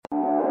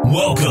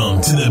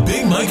Welcome to the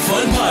Big Mike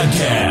Fund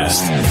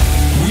Podcast,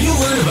 where you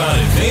learn about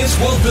advanced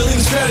wealth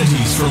building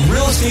strategies from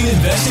real estate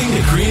investing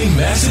to creating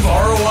massive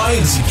ROI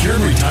and secure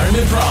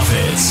retirement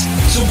profits.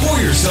 So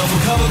pour yourself a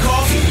cup of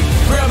coffee,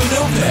 grab a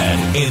notepad,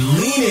 and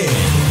lean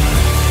in.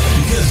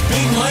 Because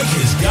Big Mike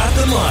has got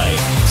the mic,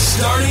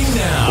 starting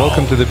now.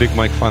 Welcome to the Big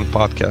Mike Fund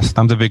Podcast.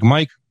 I'm the Big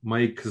Mike.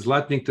 Mike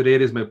Zlatnik. Today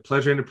it is my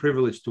pleasure and a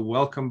privilege to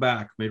welcome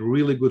back my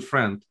really good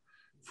friend,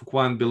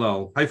 Fuquan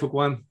Bilal. Hi,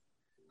 Fuquan.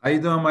 How you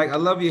doing, Mike? I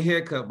love your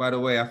haircut, by the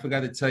way. I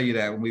forgot to tell you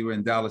that when we were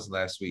in Dallas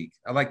last week.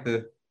 I like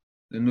the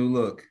new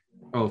look.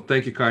 Oh,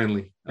 thank you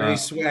kindly. Very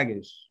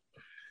swaggish.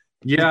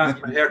 Yeah,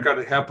 my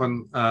haircut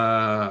happened.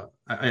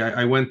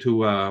 I went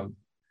to a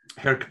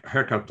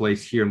haircut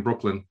place here in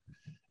Brooklyn,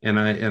 and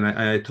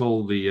I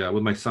told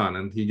with my son,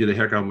 and he did a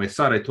haircut on my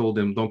son. I told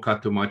him, don't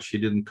cut too much. He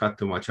didn't cut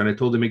too much. And I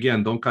told him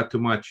again, don't cut too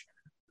much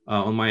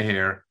on my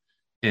hair.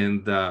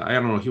 And I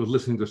don't know, he was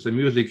listening to some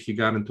music. He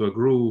got into a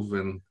groove,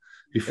 and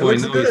before I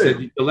know, he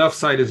said the left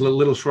side is a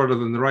little shorter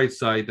than the right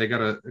side. I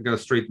gotta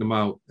straighten them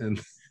out. And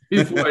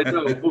before I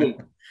know, boom.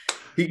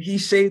 He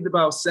shaved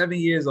about 7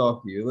 years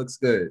off you. It looks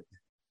good.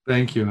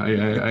 Thank you.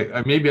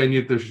 I maybe I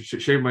need to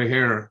shave my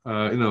hair.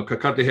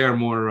 Cut the hair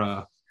more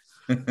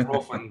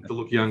often to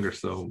look younger.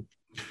 So,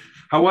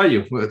 how are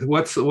you?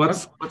 What's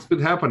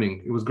been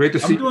happening? It was great to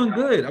see.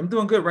 I'm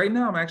doing good. Right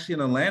now, I'm actually in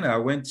Atlanta. I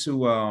went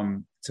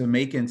to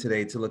Macon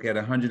today to look at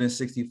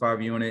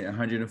 165 unit,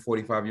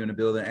 145 unit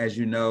building. As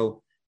you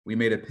know, we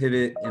made a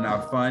pivot in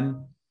our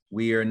fund.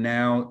 We are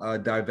now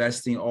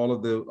divesting all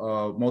of the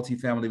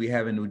multifamily we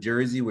have in New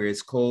Jersey, where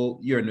it's cold.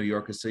 You're a New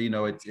Yorker, so you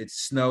know it's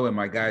snow, and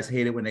my guys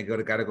hate it when they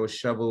gotta go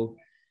shovel,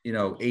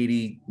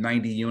 80,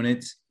 90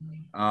 units.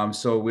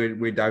 So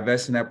we're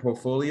divesting that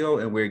portfolio,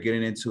 and we're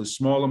getting into a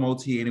smaller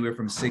multi, anywhere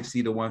from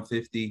 60 to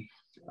 150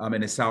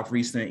 in the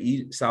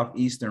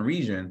southeastern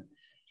region.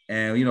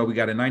 And we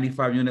got a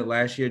 95 unit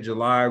last year,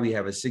 July. We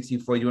have a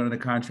 64 unit in the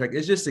contract.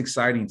 It's just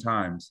exciting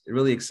times.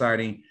 Really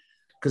exciting.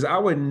 Because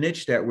our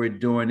niche that we're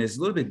doing is a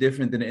little bit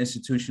different than the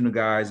institutional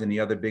guys and the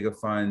other bigger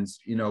funds.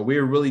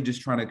 We're really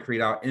just trying to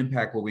create our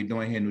impact, what we're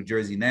doing here in New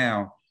Jersey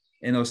now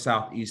in those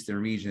southeastern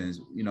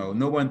regions.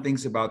 No one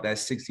thinks about that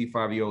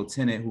 65-year-old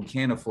tenant who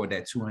can't afford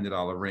that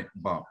 $200 rent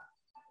bump,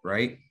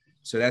 right?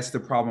 So that's the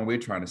problem we're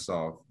trying to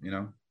solve,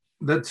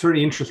 That's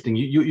very interesting.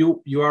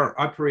 You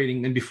are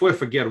operating, and before I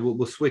forget,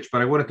 we'll switch,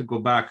 but I wanted to go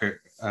back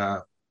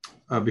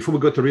before we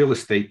go to real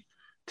estate.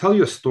 Tell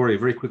your story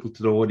very quickly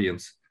to the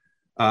audience.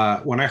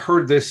 When I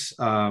heard this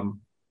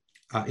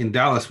in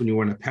Dallas, when you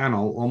were in a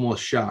panel,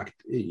 almost shocked.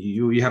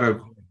 You had a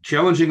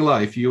challenging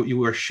life. You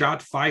were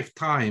shot 5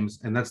 times,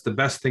 and that's the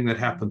best thing that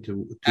happened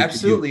to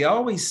Absolutely. you. I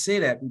always say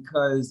that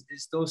because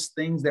it's those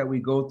things that we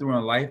go through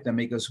in life that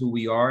make us who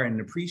we are and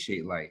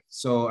appreciate life.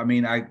 So,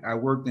 I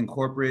worked in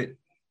corporate,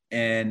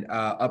 and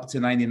up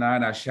to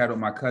 99, I shadowed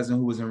my cousin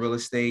who was in real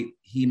estate.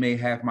 He made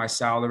half my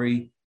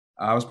salary.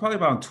 I was probably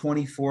about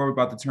 24,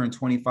 about to turn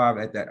 25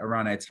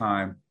 around that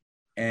time.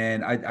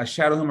 And I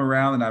shadowed him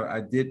around, and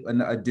I did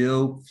a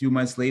deal a few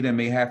months later and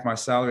made half my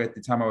salary. At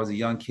the time, I was a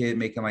young kid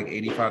making like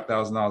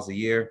 $85,000 a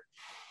year.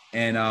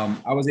 And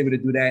I was able to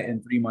do that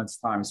in 3 months'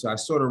 time. So I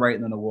sort of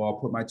writing on the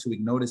wall, put my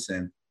 2-week notice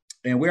in.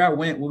 And where I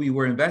went, where we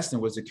were investing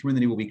was the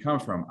community where we come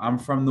from. I'm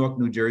from Newark,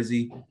 New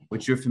Jersey,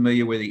 which you're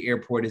familiar where the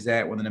airport is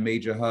at, one of the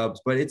major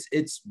hubs. But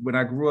it's when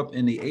I grew up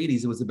in the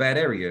 80s, it was a bad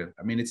area.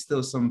 It's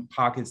still some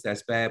pockets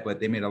that's bad, but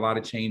they made a lot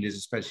of changes,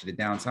 especially the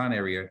downtown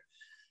area.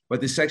 But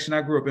the section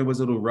I grew up in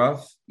was a little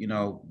rough,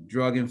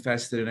 drug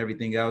infested and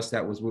everything else.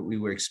 That was what we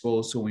were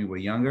exposed to when we were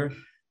younger.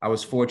 I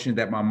was fortunate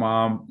that my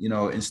mom,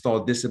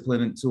 installed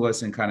discipline into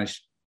us and kind of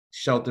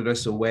sheltered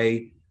us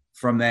away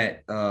from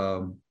that,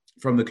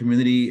 from the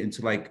community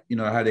into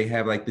how they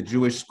have like the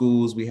Jewish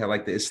schools. We had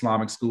like the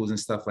Islamic schools and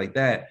stuff like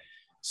that.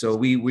 So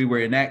we were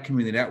in that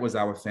community. That was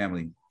our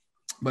family.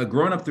 But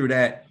growing up through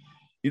that,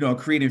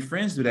 creating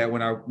friends through that,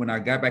 when I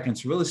got back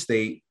into real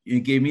estate,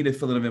 it gave me the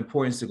feeling of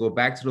importance to go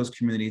back to those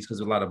communities because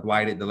there's a lot of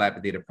blighted,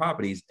 dilapidated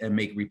properties and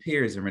make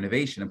repairs and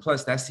renovation. And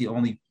plus, that's the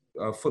only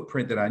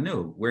footprint that I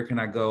knew. Where can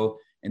I go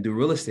and do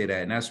real estate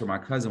at? And that's where my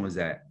cousin was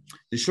at.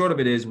 The short of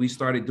it is we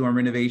started doing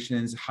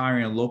renovations,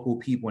 hiring local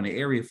people in the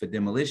area for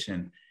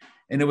demolition.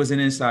 And it was an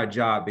inside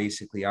job,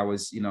 basically. I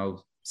was,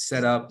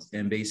 set up,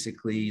 and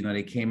basically,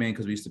 they came in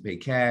because we used to pay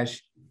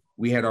cash.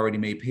 We had already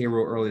made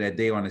payroll early that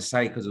day on the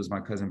site because it was my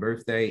cousin's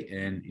birthday,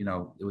 and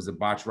it was a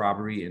botched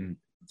robbery. And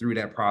through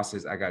that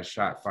process, I got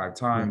shot 5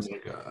 times.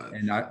 Oh,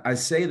 and I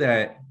say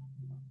that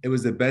it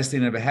was the best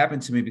thing that ever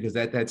happened to me because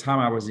at that time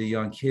I was a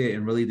young kid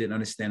and really didn't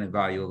understand the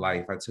value of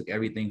life. I took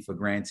everything for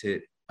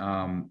granted,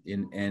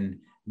 and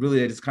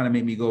really it just kind of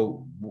made me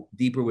go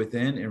deeper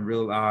within and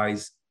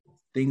realize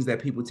things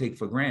that people take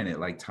for granted,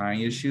 like tying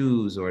your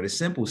shoes or the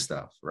simple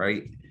stuff,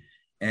 right?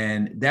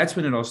 And that's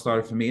when it all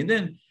started for me. And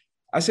then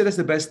I said that's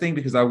the best thing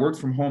because I worked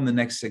from home the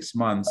next 6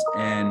 months,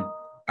 and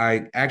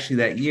I actually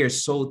that year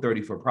sold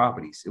 34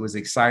 properties. It was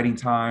an exciting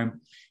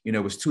time. It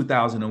was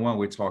 2001.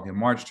 We're talking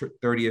March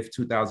 30th,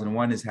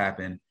 2001 has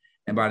happened.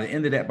 And by the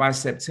end of that, by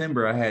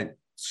September, I had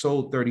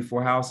sold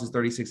 34 houses,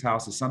 36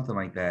 houses, something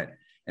like that.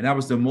 And that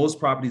was the most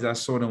properties I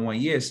sold in 1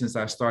 year since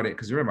I started.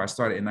 Because remember, I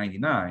started in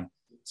 99.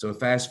 So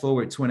fast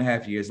forward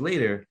 2.5 years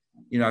later,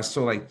 I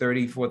sold like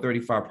 34,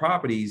 35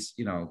 properties,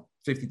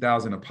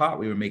 50,000 a pop.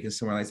 We were making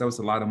somewhere like that. Was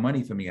a lot of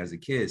money for me as a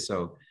kid.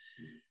 So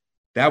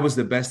that was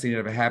the best thing that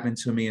ever happened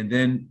to me. And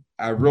then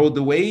I rode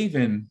the wave,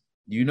 and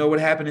what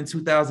happened in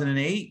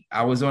 2008?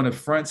 I was on the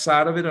front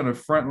side of it, on the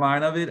front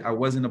line of it. I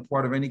wasn't a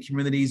part of any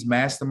communities,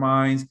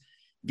 masterminds,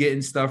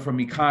 getting stuff from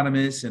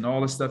economists and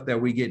all the stuff that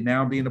we get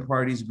now being a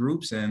part of these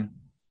groups. And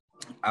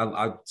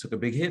I took a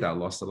big hit. I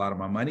lost a lot of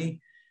my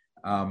money.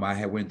 I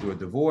had went through a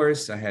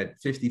divorce. I had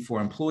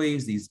 54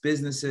 employees, these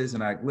businesses,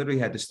 and I literally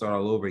had to start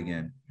all over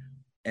again.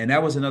 And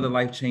that was another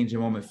life-changing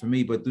moment for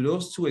me. But through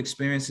those two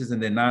experiences,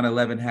 and then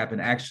 9/11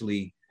 happened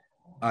actually,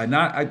 I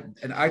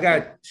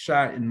got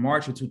shot in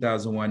March of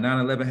 2001.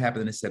 9/11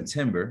 happened in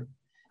September.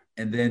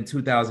 And then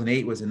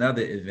 2008 was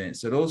another event.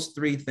 So those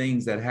three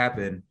things that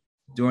happened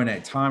during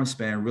that time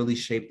span really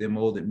shaped and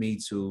molded me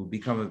to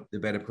become the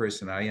better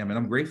person I am. And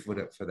I'm grateful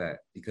for that,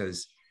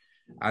 because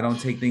I don't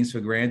take things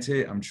for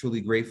granted. I'm truly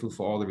grateful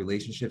for all the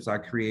relationships I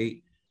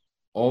create.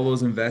 All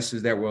those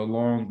investors that were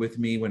along with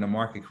me when the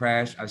market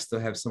crashed, I still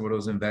have some of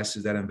those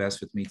investors that invest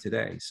with me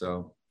today.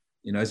 So,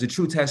 it's a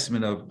true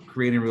testament of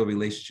creating real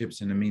relationships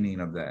and the meaning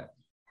of that.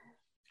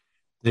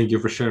 Thank you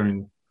for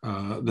sharing.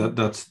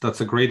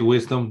 That's a great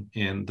wisdom.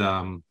 And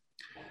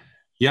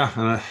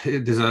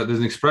there's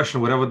an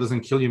expression: whatever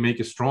doesn't kill you, make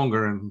you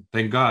stronger. And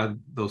thank God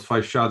those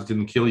 5 shots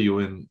didn't kill you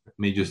and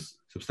made you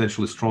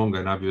substantially stronger.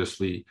 And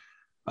obviously,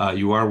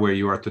 you are where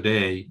you are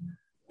today,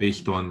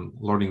 based on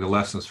learning the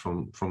lessons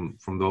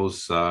from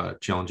those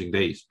challenging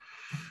days.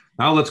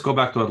 Now let's go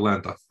back to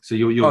Atlanta. So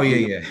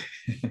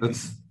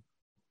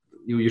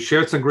you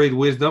shared some great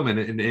wisdom,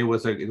 and it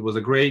was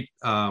a great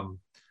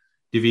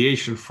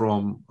deviation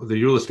from the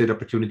real estate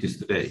opportunities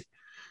today.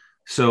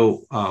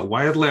 So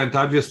why Atlanta?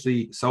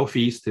 Obviously,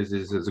 Southeast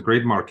is a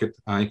great market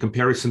in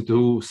comparison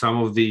to some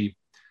of the.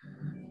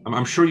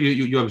 I'm sure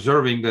you're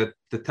observing that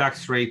the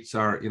tax rates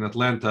are in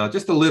Atlanta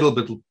just a little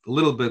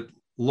bit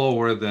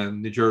lower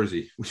than New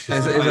Jersey, which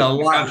is a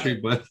lot. Country,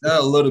 but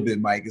a little bit,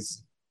 Mike.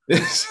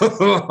 It's a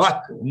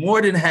lot,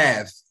 more than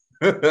half.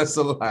 That's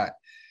a lot.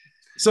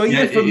 So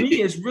for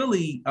me, it's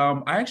really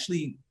I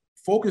actually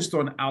focused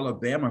on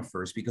Alabama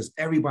first because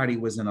everybody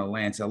was in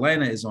Atlanta.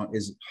 Atlanta is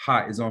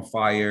hot, is on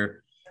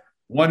fire.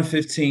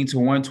 115 to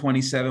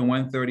 127,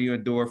 130 a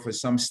door for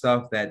some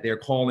stuff that they're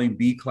calling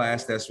B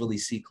class. That's really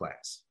C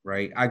class,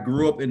 right? I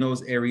grew up in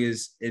those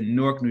areas in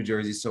Newark, New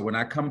Jersey. So when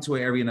I come to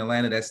an area in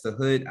Atlanta, that's the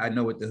hood. I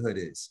know what the hood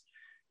is,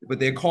 but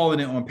they're calling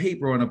it on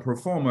paper on a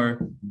performer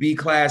B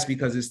class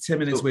because it's 10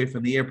 minutes away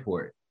from the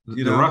airport.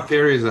 The rough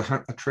areas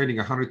are trading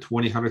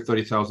 120,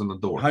 130,000 a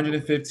door.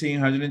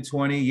 115,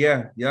 120.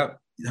 Yeah. Yep.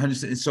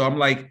 100. So I'm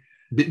like,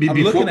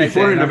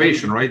 before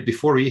innovation, right?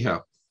 Before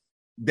rehab.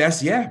 They're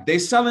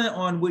selling it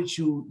on which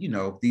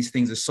these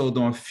things are sold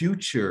on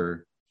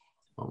future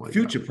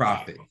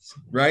profits,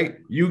 right?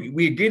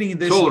 We're getting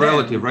this. It's all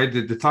relative, right?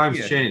 The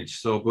times change.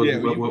 So what was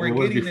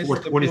before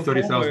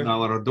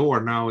 $20,000-$30,000 a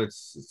door, now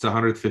it's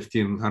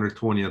 115,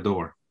 120 a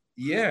door.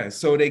 Yeah.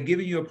 So they're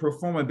giving you a pro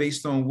forma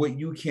based on what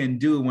you can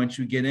do once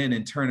you get in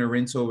and turn a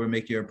rent over and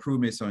make your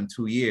improvements on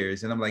 2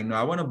 years. And I'm like, no,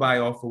 I want to buy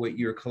off of what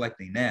you're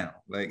collecting now.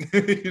 Like,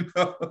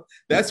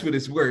 that's what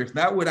it's worth,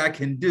 not what I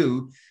can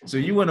do. So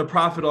you want to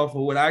profit off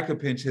of what I could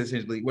pinch,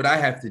 essentially, what I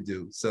have to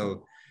do.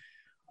 So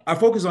I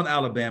focus on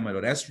Alabama, though.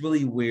 That's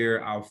really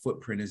where our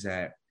footprint is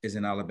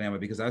in Alabama,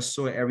 because I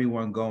saw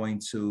everyone going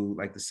to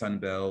like the Sun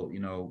Belt,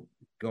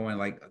 going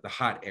like the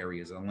hot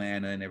areas,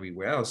 Atlanta and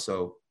everywhere else.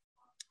 So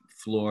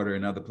Florida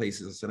and other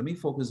places. So let me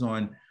focus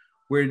on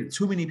where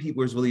too many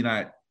people is really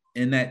not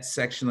in that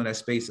section of that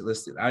space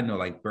listed. I know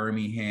like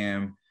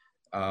Birmingham,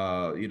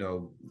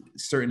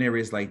 certain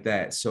areas like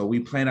that. So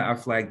we planted our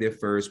flag there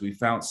first. We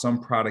found some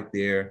product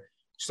there,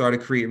 started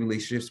creating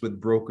relationships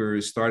with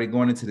brokers, started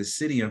going into the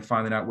city and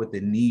finding out what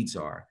the needs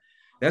are.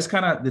 That's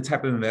kind of the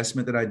type of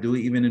investment that I do.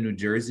 Even in New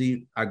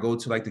Jersey, I go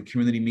to like the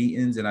community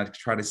meetings and I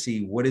try to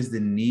see what is the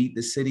need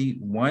the city.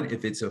 One,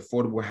 if it's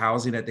affordable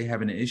housing that they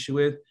have an issue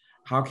with,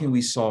 how can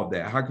we solve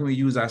that? How can we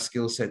use our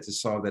skill set to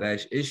solve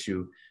that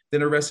issue?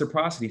 Then a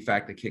reciprocity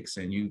factor kicks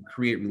in. You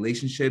create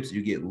relationships,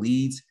 you get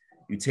leads,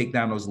 you take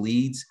down those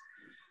leads.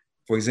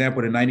 For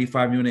example, the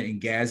 95 unit in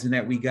Gadsden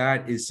that we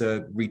got is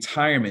a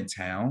retirement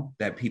town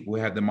that people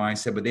have the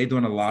mindset, but they're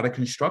doing a lot of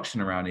construction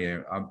around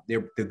there.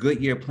 The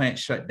Goodyear plant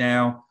shut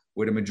down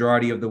where the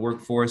majority of the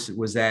workforce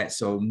was at.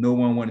 So no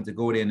one wanted to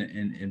go there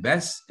and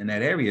invest in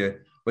that area.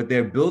 But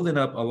they're building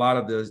up a lot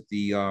of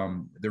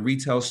the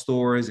retail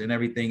stores and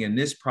everything. And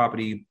this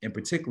property in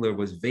particular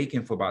was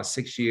vacant for about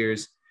 6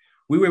 years.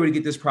 We were able to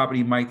get this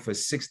property, Mike, for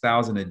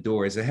 $6,000 a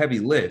door. It's a heavy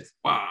lift.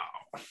 Wow.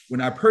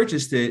 When I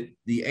purchased it,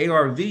 the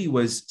ARV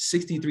was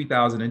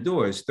 $63,000 a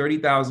door. It's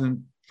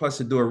 $30,000 plus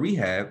a door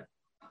rehab.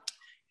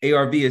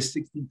 ARV is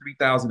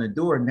 $63,000 a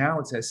door. Now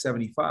it's at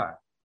 $75,000,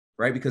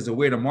 right? Because of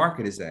where the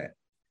market is at.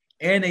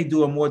 and they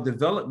do a more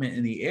development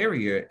in the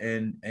area.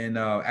 And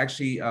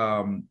actually,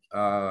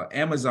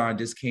 Amazon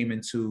just came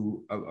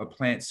into a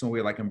plant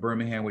somewhere like in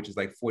Birmingham, which is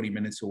like 40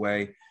 minutes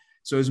away.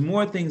 So there's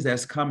more things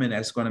that's coming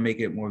that's going to make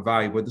it more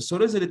valuable. So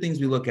those are the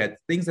things we look at,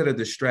 things that are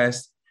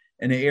distressed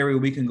in the area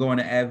we can go in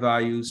and add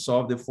value,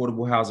 solve the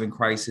affordable housing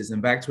crisis. And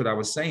back to what I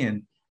was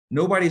saying,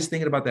 nobody's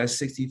thinking about that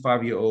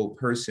 65-year-old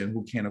person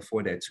who can't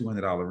afford that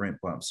 $200 rent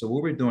bump. So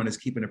what we're doing is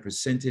keeping a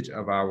percentage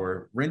of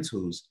our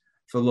rentals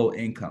for low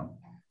income.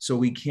 So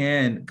we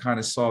can kind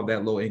of solve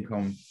that low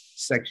income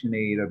Section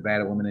 8 or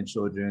battered women and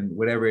children,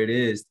 whatever it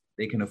is,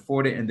 they can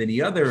afford it. And then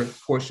the other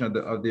portion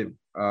of the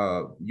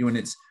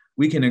units,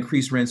 we can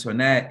increase rents on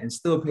that and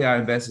still pay our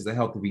investors a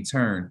healthy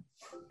return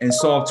and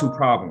solve two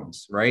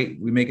problems, right?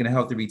 We're making a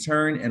healthy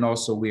return and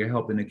also we're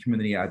helping the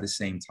community at the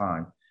same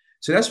time.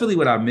 So that's really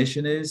what our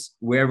mission is,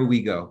 wherever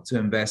we go, to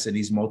invest in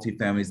these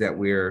multifamilies that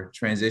we're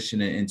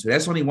transitioning into.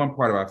 That's only one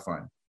part of our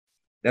fund.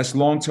 That's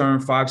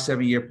long-term,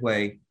 5-7 year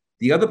play.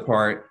 The other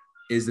part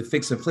is the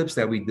fix and flips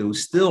that we do,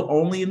 still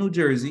only in New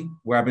Jersey,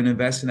 where I've been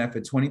investing at for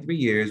 23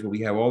 years, where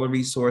we have all the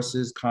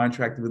resources,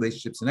 contracted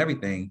relationships and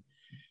everything.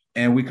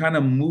 And we kind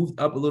of moved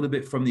up a little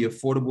bit from the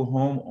affordable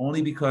home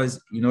only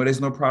because,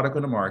 there's no product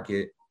on the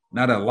market,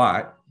 not a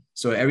lot.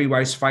 So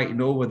everybody's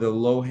fighting over the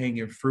low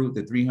hanging fruit,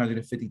 the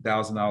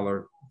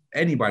 $350,000.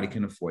 Anybody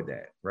can afford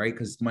that, right?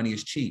 Because money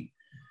is cheap.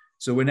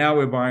 So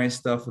we're buying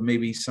stuff for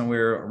maybe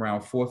somewhere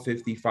around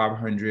 450,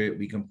 500.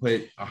 We can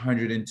put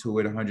 100 into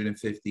it,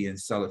 150 and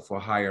sell it for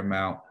a higher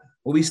amount.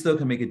 But we still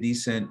can make a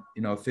decent,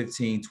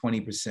 15,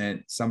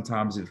 20%.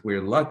 Sometimes if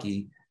we're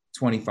lucky,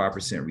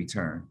 25%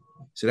 return.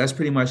 So that's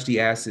pretty much the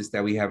assets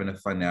that we have in the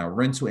fund now.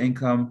 Rental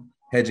income,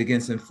 hedge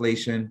against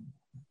inflation,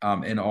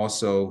 and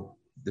also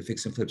the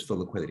fix and flips for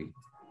liquidity.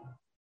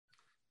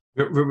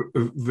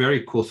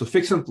 Very cool. So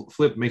fix and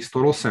flip makes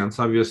total sense,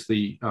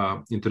 obviously,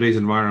 in today's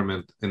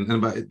environment. And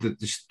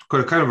just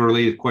kind of a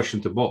related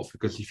question to both,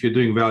 because if you're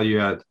doing value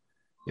add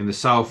in the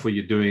South or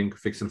you're doing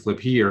fix and flip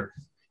here,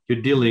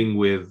 you're dealing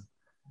with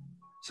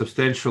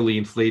substantially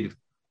inflated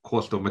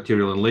cost of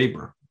material and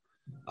labor.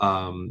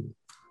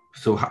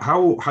 So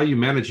how are you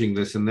managing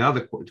this? And the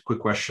other quick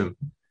question,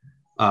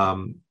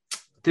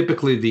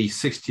 typically the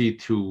 60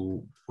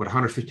 to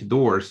 150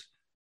 doors,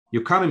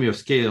 your economy of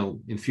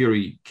scale, in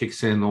theory,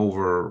 kicks in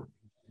over,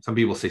 some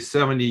people say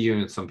 70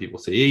 units, some people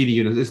say 80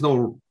 units.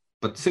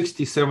 But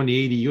 60, 70,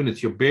 80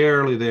 units, you're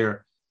barely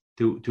there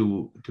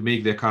to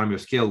make the economy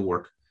of scale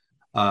work.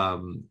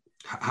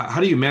 How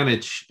do you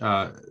manage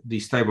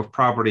these type of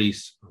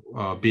properties,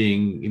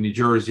 being in New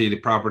Jersey, the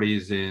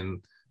properties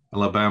in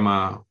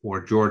Alabama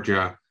or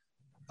Georgia?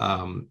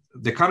 The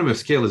economy of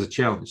scale is a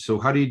challenge. So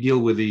how do you deal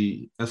with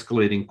the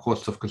escalating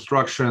costs of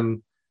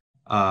construction,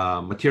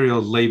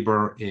 materials,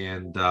 labor,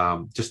 and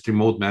just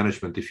remote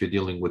management if you're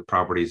dealing with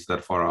properties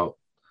that far out?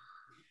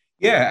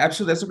 Yeah,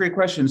 absolutely. That's a great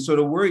question. So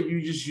the word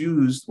you just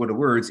used, the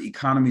words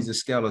economies of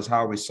scale, is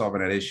how we're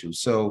solving that issue.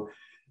 So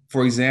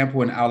for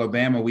example, in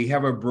Alabama, we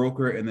have a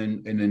broker in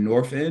the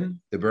north end,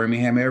 the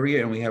Birmingham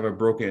area, and we have a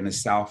broker in the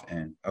south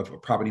end of a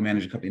property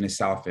management company in the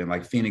south end,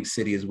 like Phoenix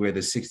City is where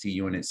the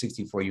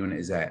 64 unit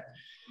is at.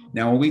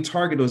 Now, when we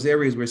target those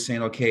areas, we're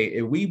saying, okay,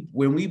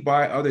 when we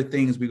buy other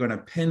things, we're going to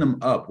pin them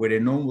up where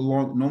they're no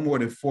more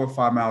than 4 or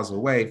 5 miles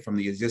away from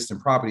the existing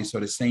property. So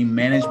the same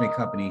management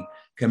company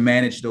can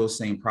manage those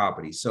same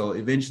properties. So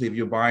eventually, if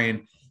you're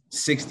buying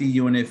 60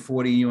 unit,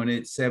 40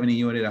 unit, 70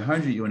 unit,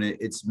 100 unit,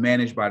 it's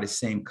managed by the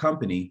same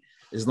company.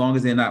 As long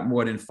as they're not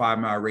more than 5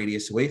 mile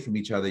radius away from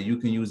each other, you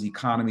can use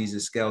economies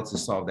of scale to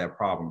solve that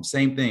problem.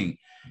 Same thing.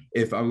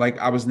 If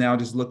I was now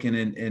just looking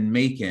in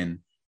Macon,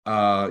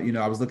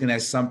 I was looking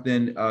at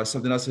something else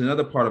in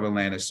another part of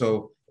Atlanta.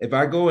 So if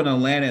I go in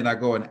Atlanta and I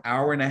go an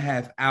hour and a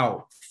half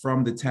out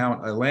from the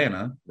town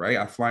Atlanta, right?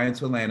 I fly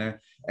into Atlanta,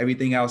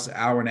 everything else an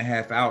hour and a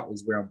half out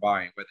is where I'm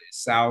buying, whether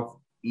it's south,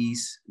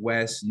 east,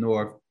 west,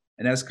 north.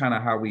 And that's kind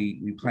of how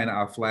we plant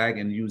our flag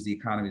and use the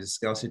economies of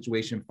scale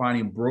situation,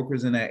 finding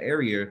brokers in that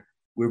area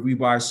where we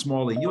buy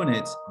smaller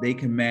units, they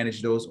can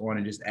manage those on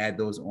and just add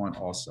those on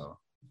also.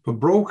 But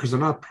brokers are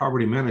not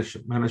property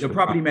management. They're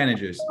property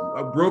managers.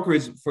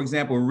 Brokers, for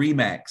example,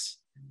 RE/MAX,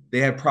 they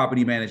have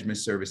property management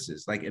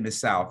services. Like in the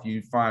South,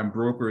 you find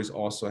brokers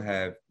also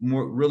have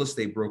more real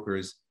estate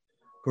brokers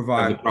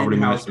provide the property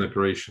management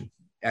operation.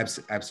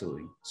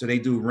 Absolutely. So they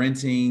do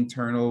renting,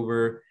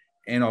 turnover,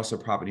 and also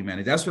property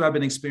management. That's what I've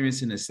been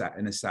experiencing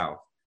in the South.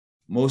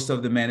 Most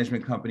of the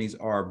management companies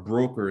are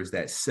brokers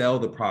that sell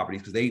the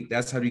properties because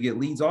that's how you get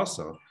leads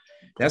also.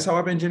 That's how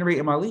I've been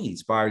generating my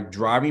leads, by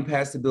driving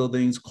past the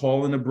buildings,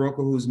 calling the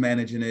broker who's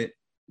managing it.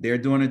 They're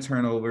doing the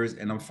turnovers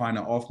and I'm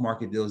finding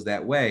off-market deals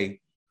that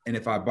way. And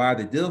if I buy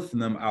the deal from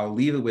them, I'll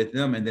leave it with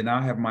them. And then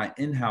I'll have my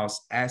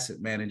in-house asset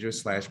manager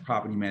 /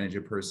 property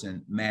manager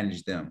person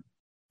manage them.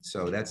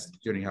 So that's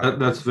generally how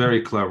that's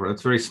very clever.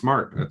 That's very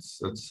smart.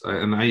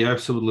 And I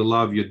absolutely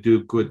love your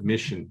do good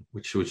mission,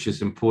 which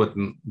is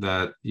important,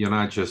 that you're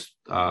not just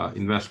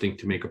investing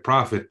to make a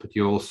profit, but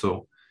you're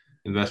also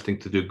investing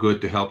to do good,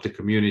 to help the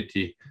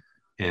community.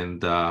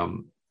 And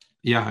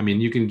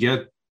you can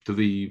get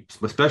the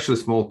especially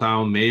small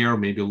town mayor,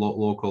 maybe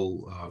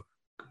local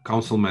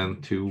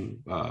councilman to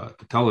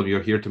tell them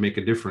you're here to make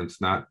a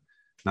difference, not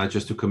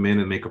just to come in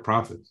and make a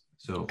profit.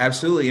 So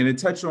absolutely, and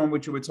to touch on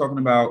what you were talking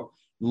about,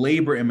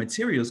 labor and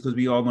materials, because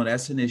we all know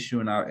that's an issue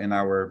in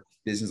our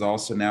business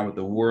also now with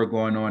the war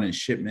going on and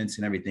shipments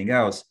and everything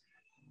else.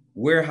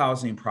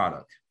 Warehousing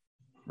product,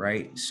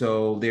 right?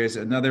 So there's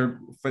another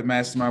foot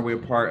mastermind we're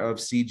part of,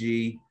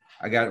 CG.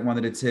 I got one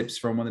of the tips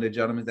from one of the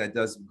gentlemen that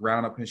does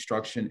ground up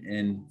construction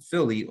in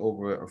Philly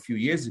over a few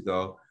years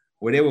ago,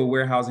 where they were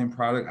warehousing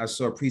product. I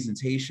saw a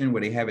presentation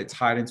where they have it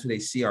tied into their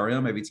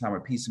CRM. Every time a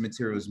piece of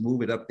material is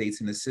moved, it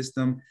updates in the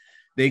system.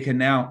 They can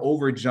now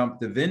overjump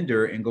the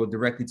vendor and go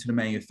directly to the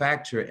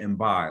manufacturer and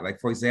buy.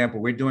 Like, for example,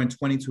 we're doing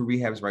 22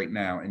 rehabs right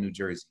now in New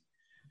Jersey.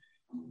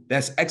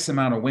 That's X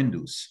amount of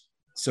windows.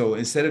 So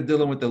instead of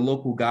dealing with the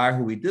local guy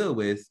who we deal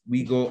with,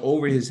 we go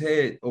over his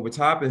head, over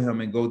top of him,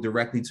 and go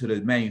directly to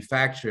the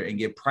manufacturer and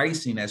get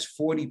pricing that's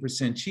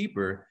 40%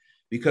 cheaper,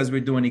 because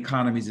we're doing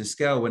economies of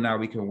scale where now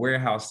we can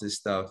warehouse this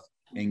stuff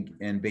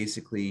and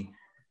basically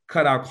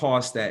cut our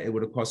costs that it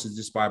would have cost us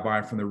just by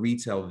buying from the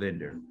retail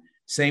vendor.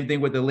 Same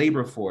thing with the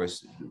labor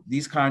force.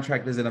 These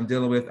contractors that I'm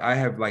dealing with, I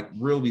have like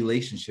real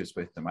relationships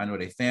with them. I know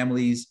their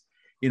families.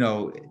 You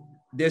know,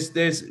 there's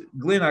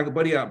Glenn, our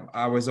buddy, I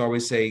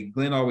always say,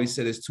 Glenn always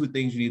said there's two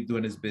things you need to do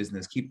in this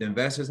business: keep the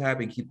investors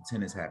happy and keep the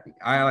tenants happy.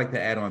 I like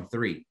to add on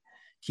three: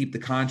 keep the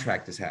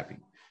contractors happy,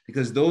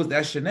 because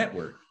that's your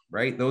network,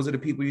 right? Those are the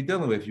people you're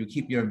dealing with. You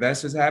keep your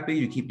investors happy,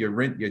 you keep your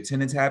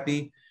tenants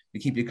happy, you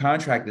keep your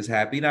contractors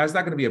happy. Now, it's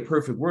not going to be a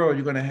perfect world.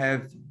 You're going to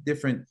have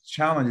different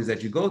challenges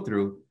that you go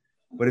through.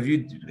 But if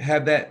you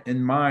have that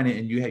in mind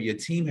and you have your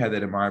team have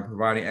that in mind,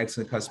 providing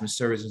excellent customer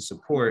service and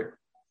support,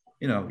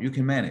 you know, you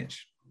can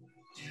manage.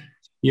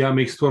 Yeah, it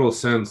makes total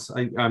sense.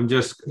 I'm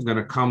just going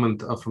to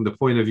comment from the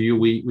point of view,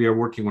 we are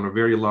working on a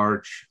very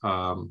large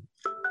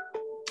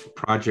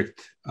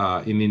project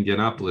in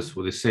Indianapolis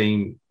with the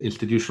same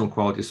institutional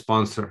quality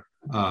sponsor.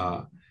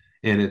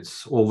 And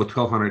it's over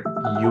 1,200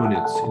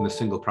 units in a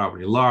single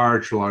property,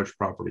 large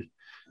property.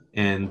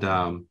 And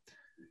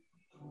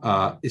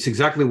it's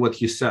exactly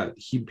what you said.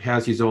 He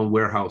has his own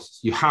warehouses.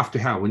 You have to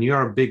have, when you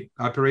are a big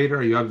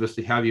operator, you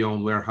obviously have your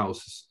own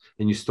warehouses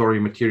and you store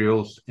your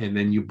materials and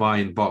then you buy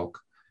in bulk.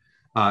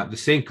 The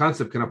same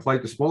concept can apply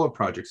to smaller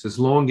projects, as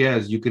long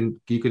as you can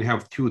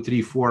have 2,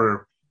 3,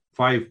 4,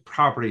 5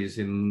 properties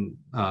in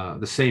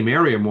the same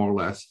area, more or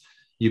less.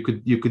 You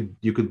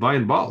could buy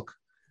in bulk.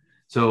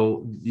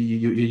 So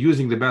you're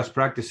using the best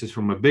practices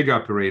from a big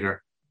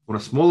operator on a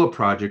smaller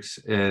projects,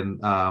 and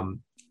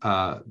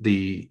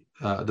the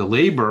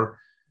labor.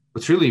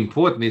 What's really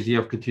important is you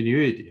have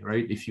continuity,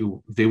 right? If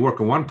they work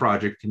on one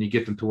project and you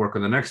get them to work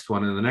on the next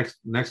one and the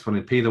next one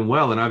and pay them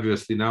well, and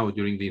obviously now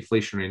during the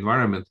inflationary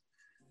environment,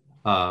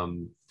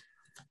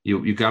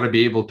 you got to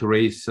be able to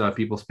raise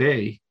people's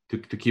pay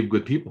to keep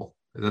good people.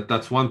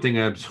 That's one thing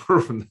I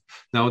observe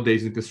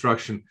nowadays in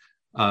construction.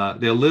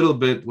 They're a little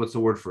bit, what's the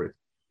word for it?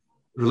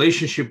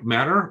 Relationship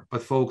matter,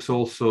 but folks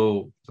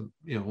also,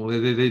 you know,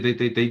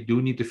 they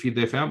do need to feed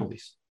their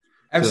families.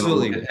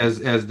 Absolutely.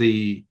 So as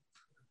the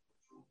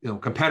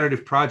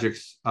competitive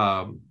projects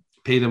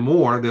pay them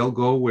more, they'll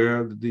go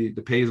where the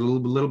pay is a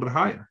little bit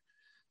higher.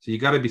 So you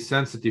got to be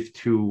sensitive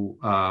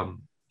to.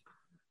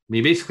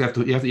 You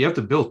basically you have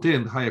to build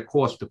in higher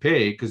cost to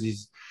pay, because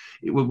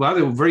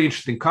a very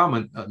interesting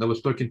comment that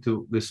was talking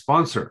to the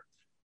sponsor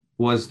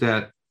was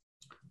that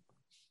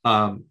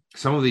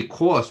some of the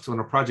costs on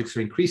our projects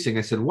are increasing.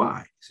 I said,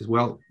 why? He says,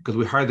 well, because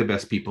we hire the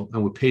best people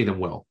and we pay them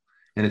well,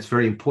 and it's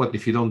very important.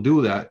 If you don't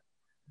do that,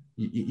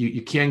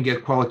 you can't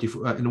get quality.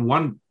 And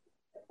one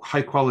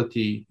high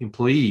quality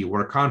employee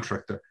or a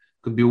contractor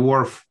could be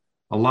worth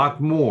a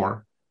lot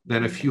more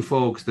than a few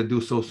folks that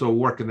do so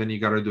work, and then you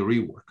got to do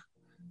rework.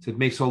 So it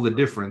makes all the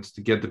difference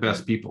to get the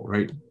best people,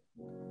 right?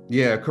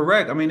 Yeah,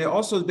 correct. I mean, it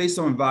also is based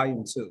on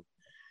volume too.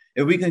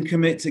 If we can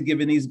commit to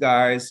giving these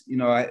guys,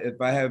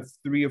 if I have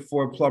 3 or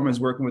 4 plumbers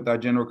working with our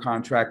general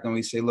contractor and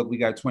we say, look, we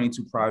got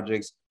 22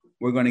 projects,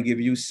 we're going to give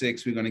you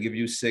 6, we're going to give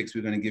you 6,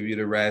 we're going to give you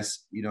the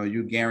rest.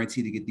 You're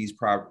guaranteed to get these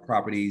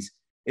properties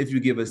if you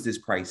give us this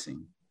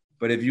pricing.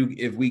 But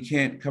if we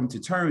can't come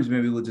to terms,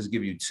 maybe we'll just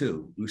give you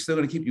 2. We're still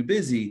going to keep you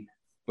busy,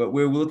 but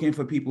we're looking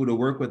for people to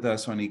work with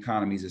us on the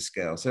economies of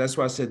scale. So that's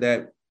why I said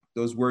that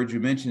those words you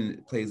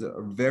mentioned plays a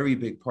very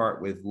big part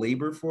with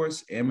labor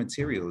force and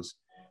materials.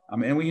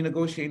 And when you're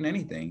negotiating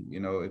anything,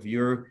 if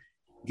you're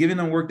giving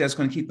them work that's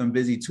going to keep them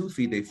busy to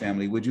feed their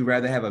family, would you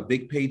rather have a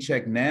big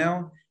paycheck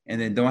now and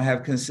then don't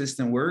have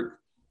consistent work?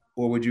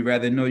 Or would you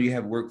rather know you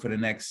have work for the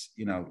next,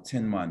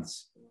 10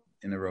 months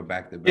in a row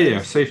back to back?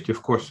 Yeah, safety,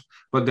 of course.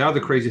 But the other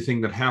crazy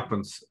thing that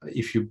happens,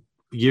 if you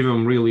give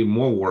them really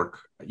more work,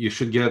 you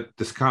should get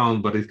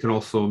discount, but it can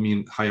also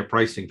mean higher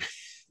pricing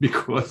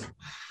because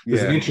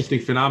there's an interesting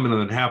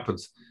phenomenon that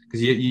happens.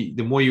 Because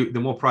the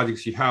more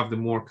projects you have, the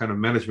more kind of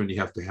management you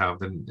have to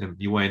have, and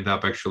you end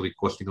up actually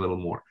costing a little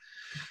more.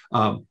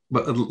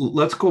 But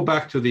let's go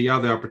back to the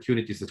other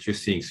opportunities that you're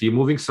seeing. So you're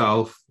moving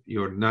south.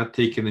 You're not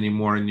taking any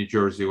more in New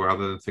Jersey or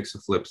other than fix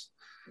and flips.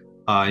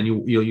 and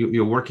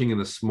you're working in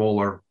the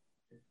smaller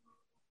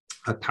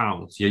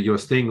towns. You're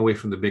staying away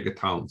from the bigger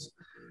towns.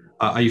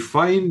 Are you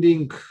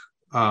finding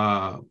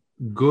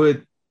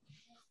good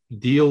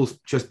deals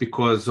just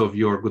because of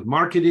your good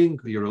marketing,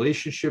 your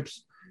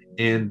relationships,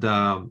 and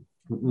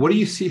what do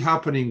you see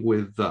happening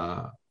with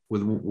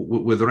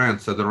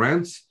rents? Are the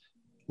rents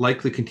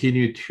likely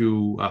continue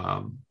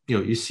to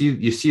you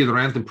see the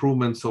rent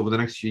improvements over the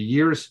next few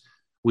years?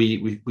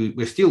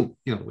 We're still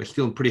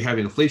in pretty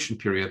heavy inflation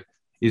period.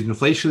 Is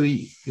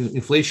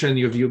inflation in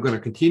your view going to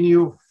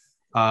continue?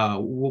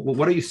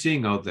 What are you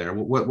seeing out there?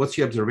 What's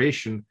your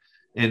observation?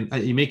 And are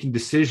you making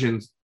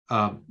decisions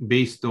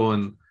based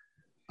on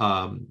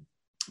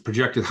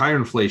projected higher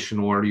inflation,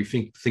 or do you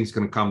think things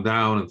going to come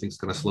down and things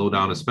going to slow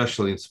down,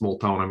 especially in small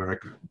town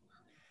America?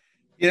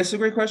 Yeah, it's a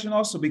great question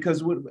also,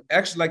 because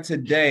actually, like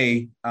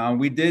today,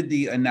 we did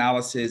the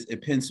analysis.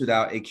 It penciled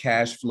out a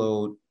cash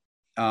flow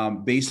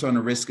based on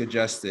the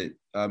risk-adjusted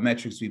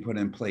metrics we put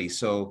in place.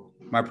 So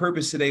my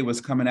purpose today was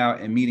coming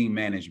out and meeting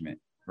management,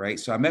 right?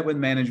 So I met with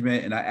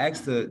management and I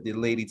asked the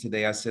lady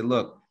today, I said,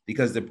 look,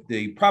 because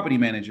the property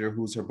manager,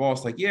 who's her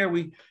boss, like, yeah,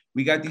 we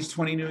got these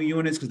 20 new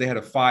units because they had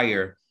a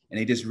fire and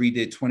they just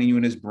redid 20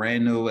 units,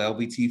 brand new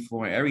LVT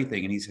floor and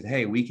everything. And he said,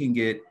 hey, we can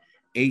get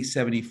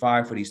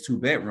 $875 for these 2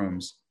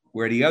 bedrooms,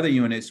 where the other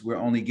units we're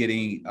only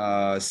getting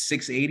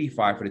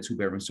 $685 for the 2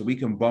 bedrooms. So we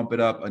can bump it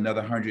up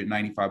another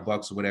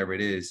 $195 or whatever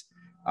it is,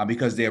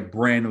 because they're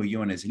brand new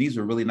units. And these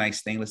are really nice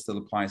stainless steel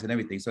appliances and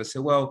everything. So I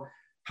said, well,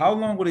 how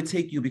long would it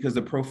take you? Because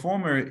the pro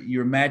forma,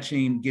 you're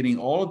matching getting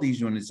all of these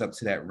units up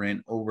to that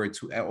rent over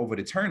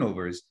the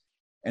turnovers.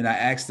 And I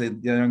asked the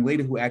young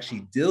lady who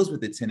actually deals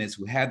with the tenants,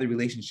 who have the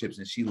relationships,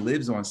 and she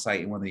lives on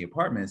site in one of the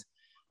apartments.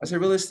 I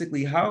said,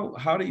 realistically,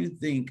 how do you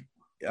think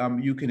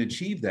you can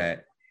achieve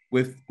that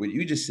with what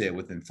you just said,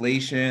 with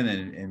inflation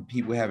and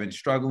people having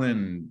struggling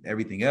and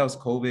everything else,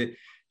 COVID?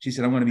 She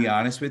said, I'm going to be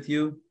honest with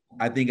you.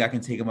 I think I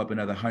can take them up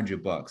another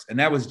 $100. And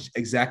that was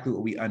exactly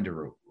what we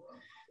underwrote.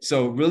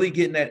 So really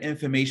getting that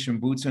information,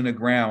 boots on the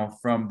ground,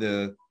 from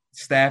the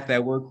staff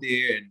that work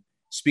there and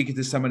speaking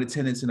to some of the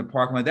tenants in the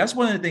parking lot. That's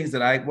one of the things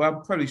that I'm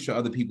probably sure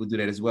other people do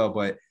that as well.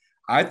 But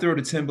I throw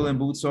the Timberland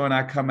boots on,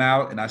 I come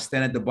out and I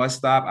stand at the bus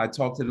stop. I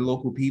talk to the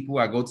local people.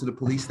 I go to the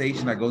police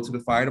station. I go to the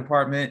fire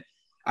department.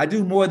 I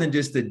do more than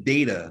just the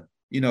data,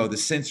 the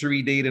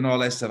sensory data and all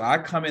that stuff. I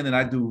come in and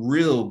I do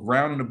real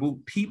ground in the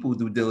boot people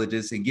due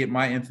diligence and get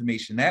my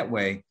information that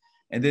way.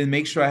 And then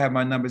make sure I have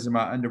my numbers in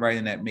my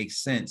underwriting that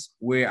makes sense,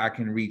 where I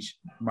can reach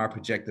my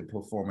projected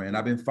performer. And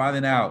I've been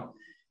finding out,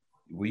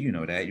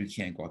 well, that you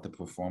can't go off the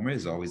performer.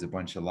 There's always a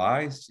bunch of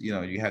lies.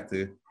 You have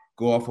to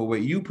go off of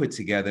what you put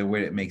together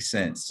where it makes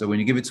sense. So when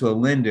you give it to a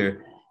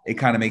lender, it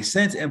kind of makes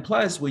sense. And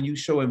plus, when you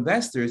show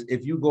investors,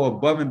 if you go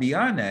above and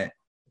beyond that,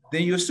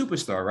 then you're a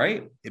superstar,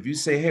 right? If you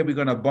say, hey, we're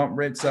going to bump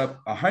rents up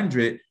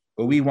 100,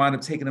 but we wind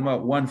up taking them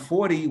up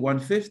 140,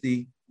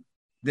 150,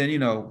 then,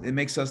 it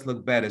makes us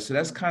look better. So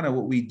that's kind of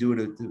what we do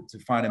to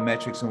find the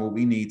metrics and what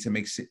we need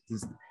to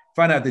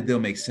find out the deal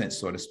makes sense,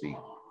 so to speak.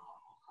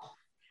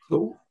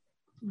 So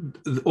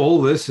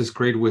all this is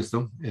great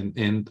wisdom.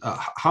 And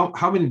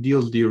how many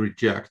deals do you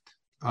reject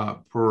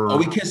per? Oh,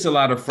 we kiss a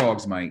lot of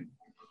frogs, Mike.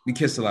 We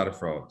kiss a lot of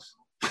frogs.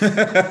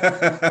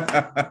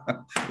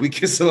 We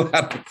kiss a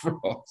lot of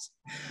frogs.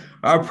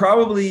 I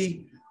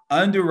probably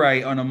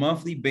underwrite on a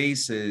monthly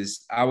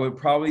basis. I would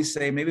probably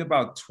say maybe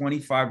about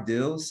 25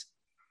 deals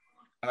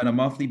on a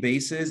monthly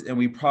basis.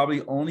 And I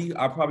probably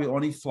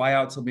only fly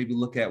out to maybe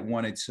look at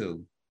 1 or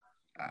 2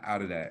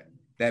 out of that.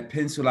 That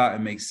pencil out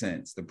and makes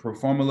sense. The pro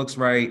forma looks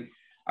right.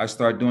 I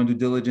start doing due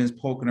diligence,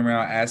 poking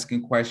around,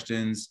 asking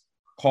questions,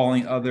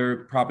 calling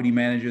other property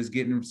managers,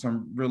 getting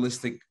some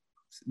realistic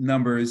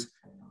numbers,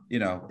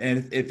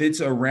 and if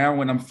it's around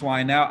when I'm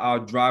flying out,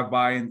 I'll drive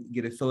by and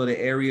get a feel of the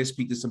area,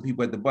 speak to some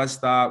people at the bus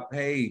stop.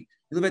 Hey, you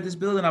live at this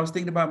building? I was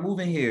thinking about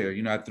moving here.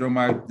 I throw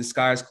my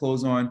disguise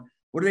clothes on.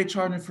 What are they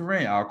charging for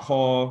rent? I'll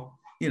call,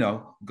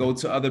 go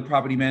to other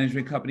property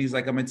management companies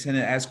like I'm a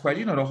tenant, ask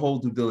questions, the whole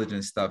due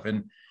diligence stuff.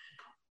 And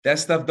that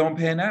stuff don't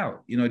pan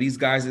out. These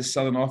guys are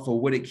selling off of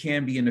what it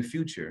can be in the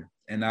future.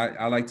 And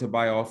I like to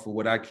buy off of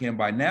what I can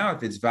buy now.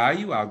 If it's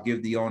value, I'll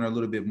give the owner a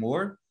little bit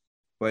more.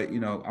 But,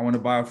 I want to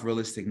buy off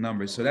realistic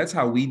numbers. So that's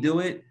how we do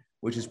it,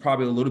 which is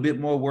probably a little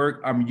bit more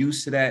work. I'm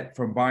used to that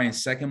from buying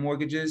second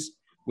mortgages,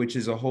 which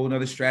is a whole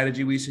nother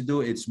strategy we used to do.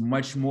 It's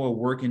much more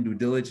work and due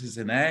diligence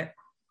than that.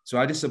 So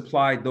I just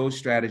applied those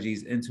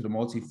strategies into the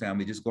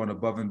multifamily, just going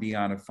above and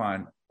beyond to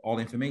find all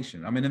the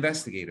information. I'm an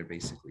investigator,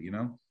 basically,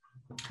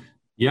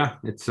 Yeah,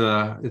 it's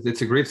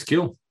a great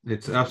skill.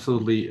 It's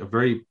absolutely a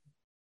very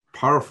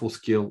powerful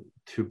skill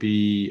to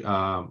be.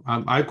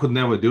 I could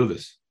never do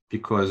this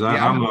because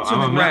I'm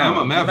a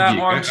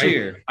math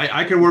geek.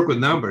 I can work with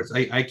numbers.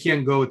 I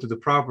can't go to the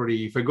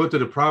property. If I go to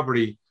the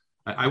property,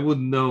 I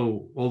wouldn't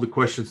know all the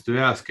questions to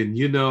ask, and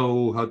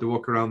how to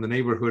walk around the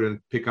neighborhood and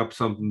pick up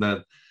something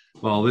that,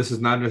 well, this is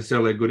not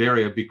necessarily a good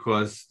area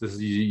because this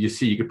is,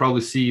 you could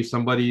probably see if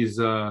somebody's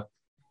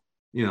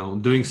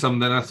doing something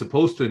they're not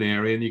supposed to in an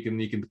area, and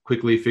you can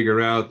quickly figure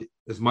out,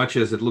 as much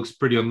as it looks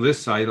pretty on this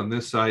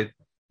side,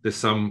 there's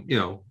some,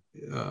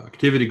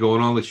 activity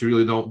going on that you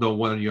really don't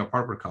want in your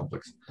apartment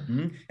complex.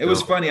 Mm-hmm. It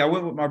was funny. I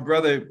went with my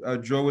brother,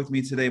 drove with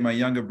me today, my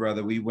younger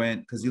brother. We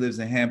went, because he lives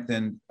in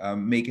Hampton.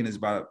 Macon is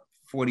about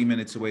 40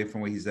 minutes away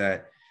from where he's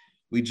at.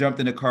 We jumped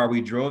in the car.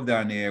 We drove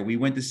down there. We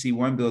went to see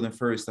one building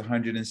first,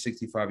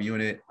 165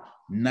 unit,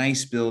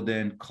 nice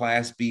building,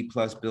 Class B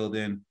plus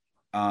building.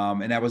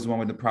 And that was the one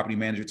where the property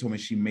manager told me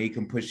she may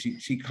can push.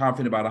 She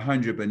confident about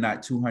 100, but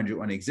not 200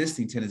 on the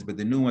existing tenants, but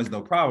the new ones,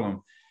 no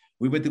problem.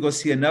 We went to go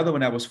see another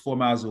one that was 4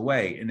 miles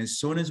away. And as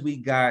soon as we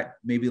got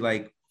maybe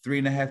like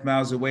 3.5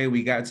 miles away,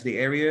 we got to the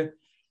area.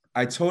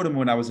 I told him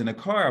when I was in the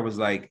car, I was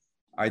like,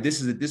 all right,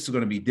 this is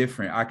going to be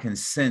different. I can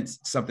sense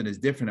something is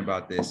different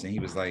about this. And he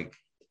was like,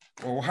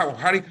 well, how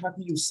can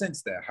you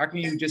sense that? How can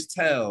you just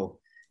tell?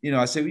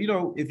 I said,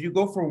 if you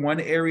go from one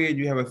area and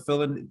you have a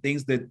feeling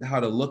things that how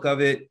the look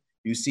of it,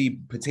 you see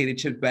potato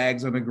chip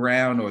bags on the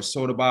ground or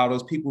soda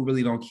bottles, people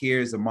really don't care.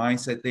 It's a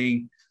mindset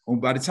thing.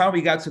 By the time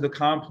we got to the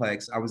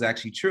complex, I was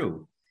actually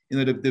true.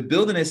 The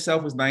building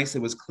itself was nice.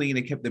 It was clean.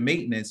 It kept the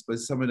maintenance, but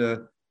some of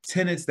the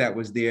tenants that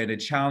was there, the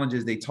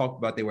challenges they talked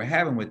about they were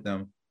having with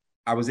them,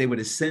 I was able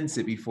to sense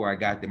it before I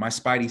got there. My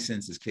spidey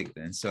senses kicked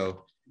in.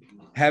 So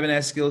having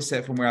that skill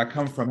set from where I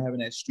come from,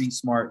 having that street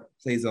smart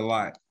plays a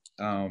lot,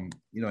 in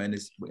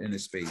this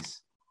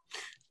space.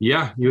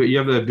 Yeah, you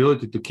have the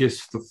ability to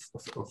kiss the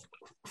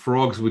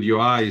frogs with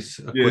your eyes.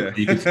 Yeah.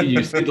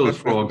 You see those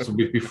frogs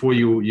before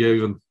you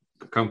even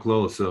come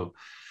close. So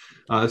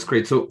that's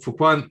great. So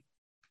Fuquan,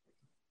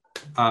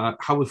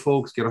 how would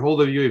folks get a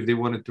hold of you if they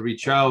wanted to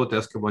reach out,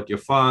 ask about your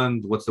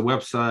fund? What's the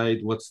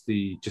website? What's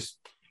just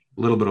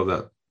a little bit of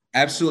that?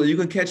 Absolutely. You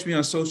can catch me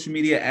on social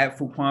media at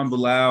Fuquan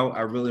Bilal.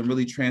 I'm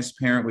really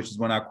transparent, which is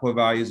one of our core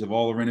values of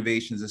all the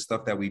renovations and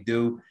stuff that we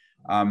do.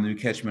 You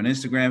catch me on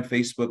Instagram,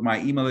 Facebook. My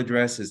email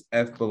address is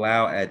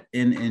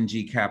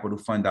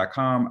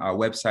fbilal@nngcapitalfund.com. Our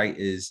website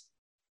is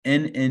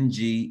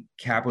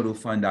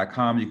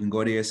nngcapitalfund.com. You can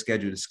go there,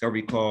 schedule a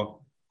discovery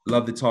call.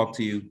 Love to talk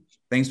to you.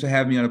 Thanks for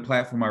having me on the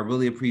platform. I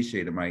really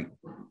appreciate it, Mike.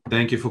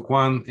 Thank you,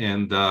 Fuquan.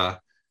 And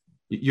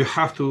you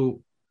have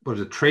to,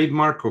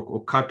 trademark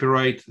or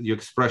copyright your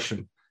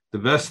expression. The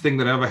best thing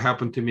that ever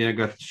happened to me, I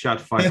got shot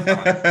 5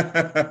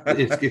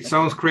 times. It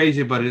sounds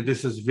crazy, but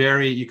this is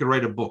you could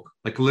write a book.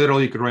 Like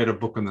literally, you could write a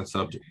book on that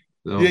subject.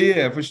 So.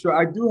 Yeah, for sure.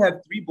 I do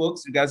have 3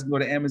 books. You guys can go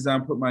to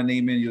Amazon, put my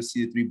name in. You'll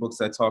see the 3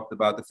 books I talked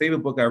about. The favorite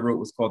book I wrote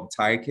was called The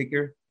Tire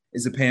Kicker.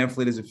 It's a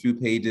pamphlet. It's a few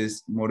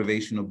pages,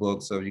 motivational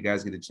book. So if you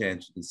guys get a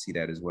chance, you can see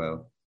that as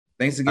well.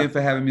 Thanks again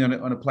for having me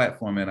on the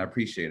platform, man. I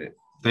appreciate it.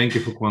 Thank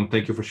you, Fuquan.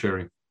 Thank you for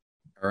sharing.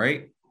 All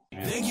right.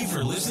 Thank you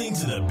for listening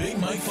to the Big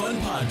Mike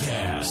Fund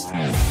Podcast.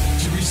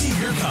 To receive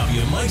your copy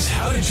of Mike's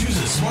How to Choose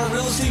a Smart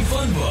Real Estate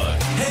Fund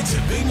book, head to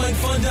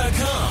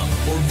BigMikeFund.com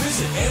or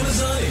visit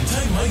Amazon and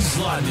type Mike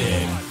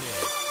Zlotnick.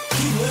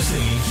 Keep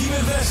listening and keep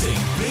investing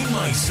Big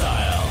Mike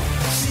style.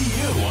 See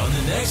you on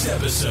the next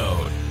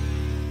episode.